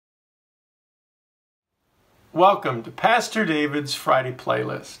Welcome to Pastor David's Friday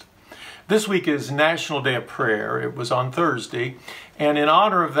Playlist. This week is National Day of Prayer. It was on Thursday, and in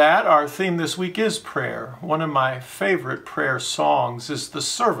honor of that, our theme this week is prayer. One of my favorite prayer songs is the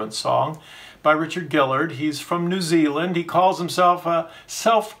Servant Song by Richard Gillard. He's from New Zealand. He calls himself a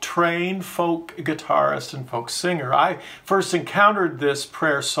self-trained folk guitarist and folk singer. I first encountered this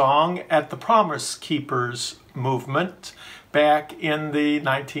prayer song at the Promise Keepers movement back in the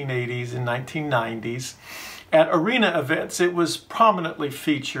 1980s and 1990s. At arena events, it was prominently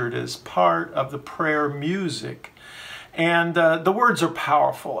featured as part of the prayer music. And the words are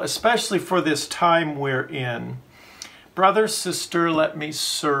powerful, especially for this time we're in. Brother, sister, let me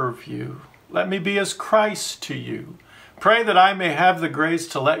serve you. Let me be as Christ to you. Pray that I may have the grace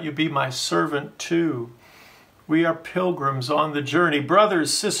to let you be my servant too. We are pilgrims on the journey,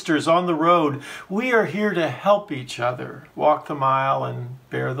 brothers, sisters on the road. We are here to help each other, walk the mile and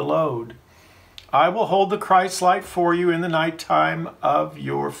bear the load. I will hold the Christ light for you in the nighttime of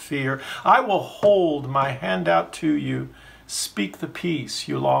your fear. I will hold my hand out to you. Speak the peace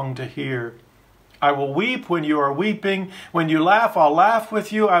you long to hear. I will weep when you are weeping. When you laugh, I'll laugh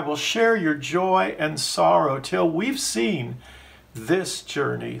with you. I will share your joy and sorrow till we've seen this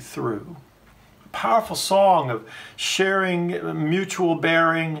journey through. A powerful song of sharing, mutual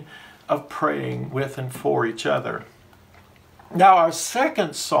bearing, of praying with and for each other. Now, our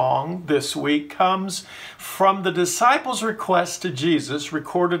second song this week comes from the disciples' request to Jesus,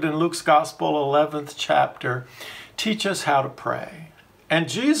 recorded in Luke's Gospel, 11th chapter. Teach us how to pray. And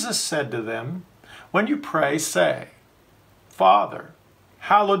Jesus said to them, when you pray, say, Father,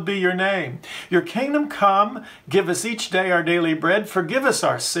 hallowed be your name. Your kingdom come. Give us each day our daily bread. Forgive us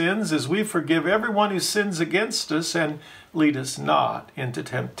our sins as we forgive everyone who sins against us. And lead us not into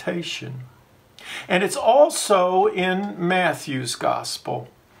temptation. And it's also in Matthew's Gospel.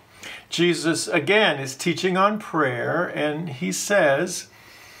 Jesus, again, is teaching on prayer, and he says,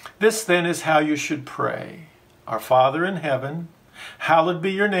 this then is how you should pray. Our Father in heaven, hallowed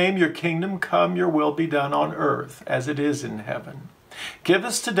be your name, your kingdom come, your will be done on earth as it is in heaven. Give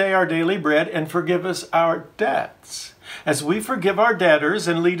us today our daily bread, and forgive us our debts, as we forgive our debtors,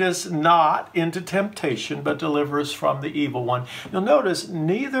 and lead us not into temptation, but deliver us from the evil one. You'll notice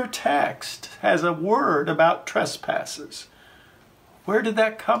neither text has a word about trespasses. Where did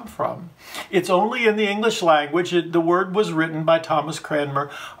that come from? It's only in the English language. The word was written by Thomas Cranmer,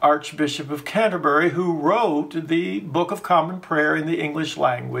 Archbishop of Canterbury, who wrote the Book of Common Prayer in the English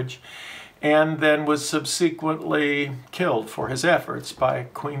language, and then was subsequently killed for his efforts by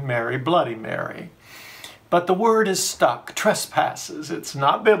Queen Mary, Bloody Mary. But the word is stuck, trespasses. It's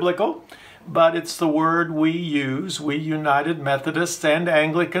not biblical, but it's the word we use. We United Methodists and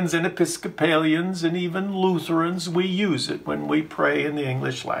Anglicans and Episcopalians and even Lutherans, we use it when we pray in the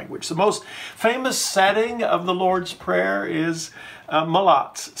English language. The most famous setting of the Lord's Prayer is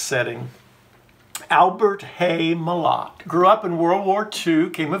Malot's setting. Albert Hay Malott grew up in World War II,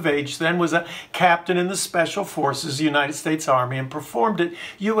 came of age then, was a captain in the Special Forces, the United States Army, and performed at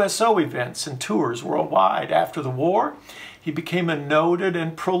USO events and tours worldwide. After the war, he became a noted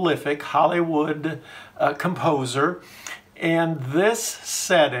and prolific Hollywood composer, and this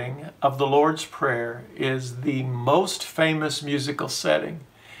setting of the Lord's Prayer is the most famous musical setting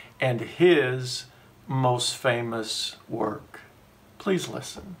and his most famous work. Please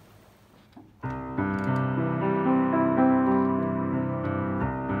listen.